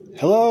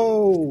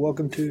Hello,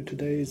 welcome to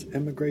today's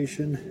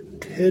immigration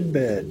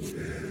tidbit.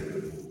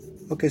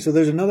 Okay, so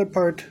there's another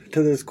part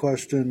to this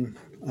question,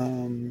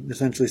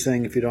 essentially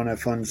saying if you don't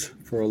have funds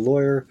for a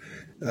lawyer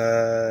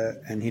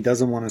and he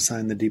doesn't want to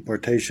sign the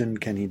deportation,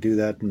 can he do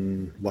that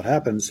and what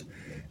happens?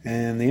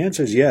 And the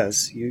answer is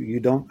yes. You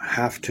don't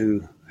have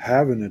to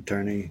have an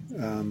attorney,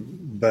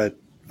 but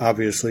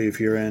obviously if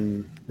you're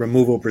in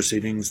removal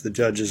proceedings, the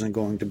judge isn't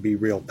going to be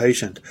real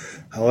patient.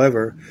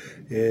 However,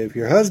 if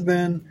your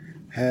husband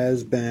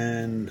has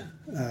been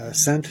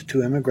sent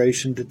to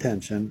immigration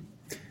detention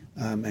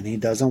and he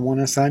doesn't want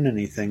to sign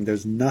anything,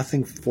 there's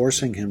nothing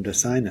forcing him to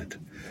sign it.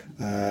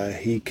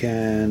 He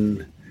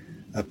can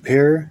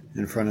appear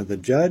in front of the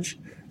judge,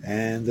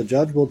 and the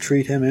judge will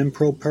treat him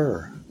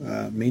improper,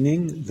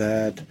 meaning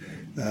that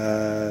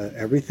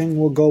everything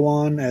will go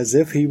on as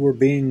if he were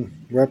being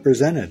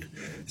represented.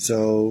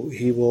 So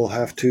he will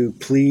have to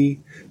plea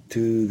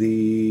to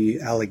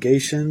the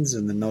allegations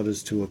in the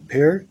notice to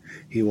appear.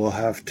 He will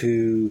have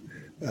to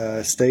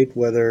state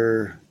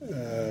whether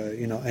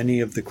any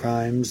of the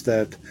crimes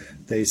that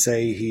they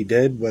say he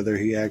did, whether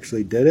he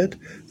actually did it.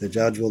 The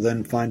judge will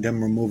then find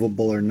him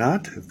removable or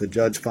not. If the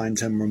judge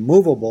finds him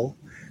removable,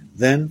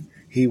 then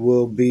he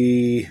will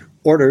be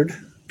ordered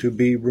to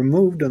be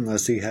removed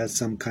unless he has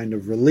some kind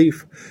of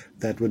relief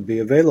that would be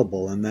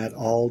available. And that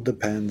all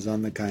depends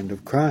on the kind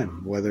of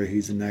crime, whether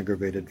he's an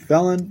aggravated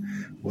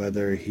felon,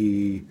 whether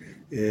he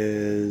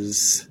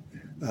is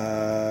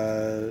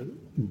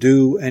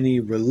due any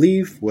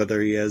relief,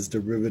 whether he has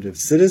derivative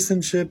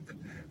citizenship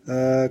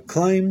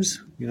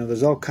claims.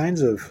 There's all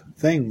kinds of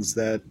things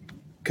that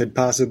could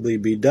possibly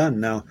be done.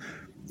 Now,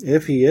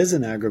 if he is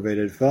an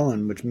aggravated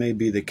felon, which may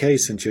be the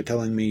case since you're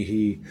telling me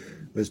he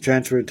was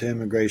transferred to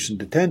immigration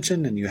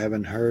detention and you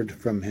haven't heard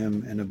from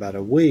him in about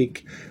a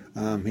week,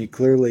 he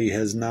clearly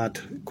has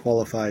not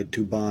qualified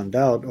to bond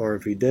out, or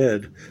if he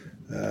did,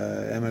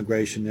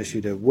 immigration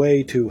issued it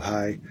way too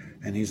high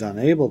and he's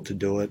unable to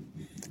do it.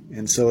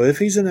 And so if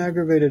he's an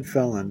aggravated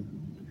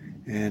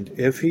felon and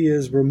if he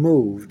is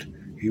removed,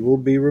 he will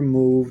be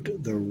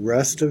removed the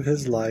rest of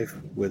his life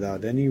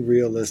without any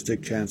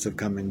realistic chance of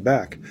coming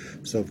back.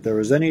 So if there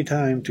was any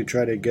time to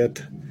try to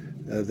get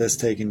this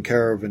taken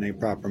care of in a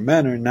proper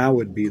manner, now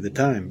would be the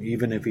time,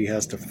 even if he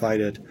has to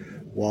fight it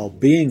while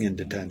being in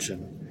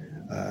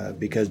detention,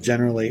 because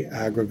generally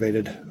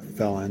aggravated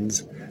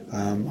felons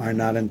are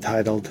not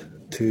entitled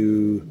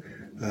to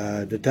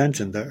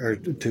detention or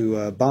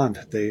to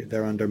bond.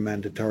 They're under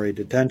mandatory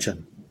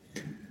detention.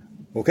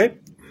 Okay.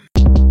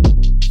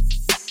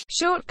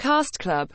 Short Cast Club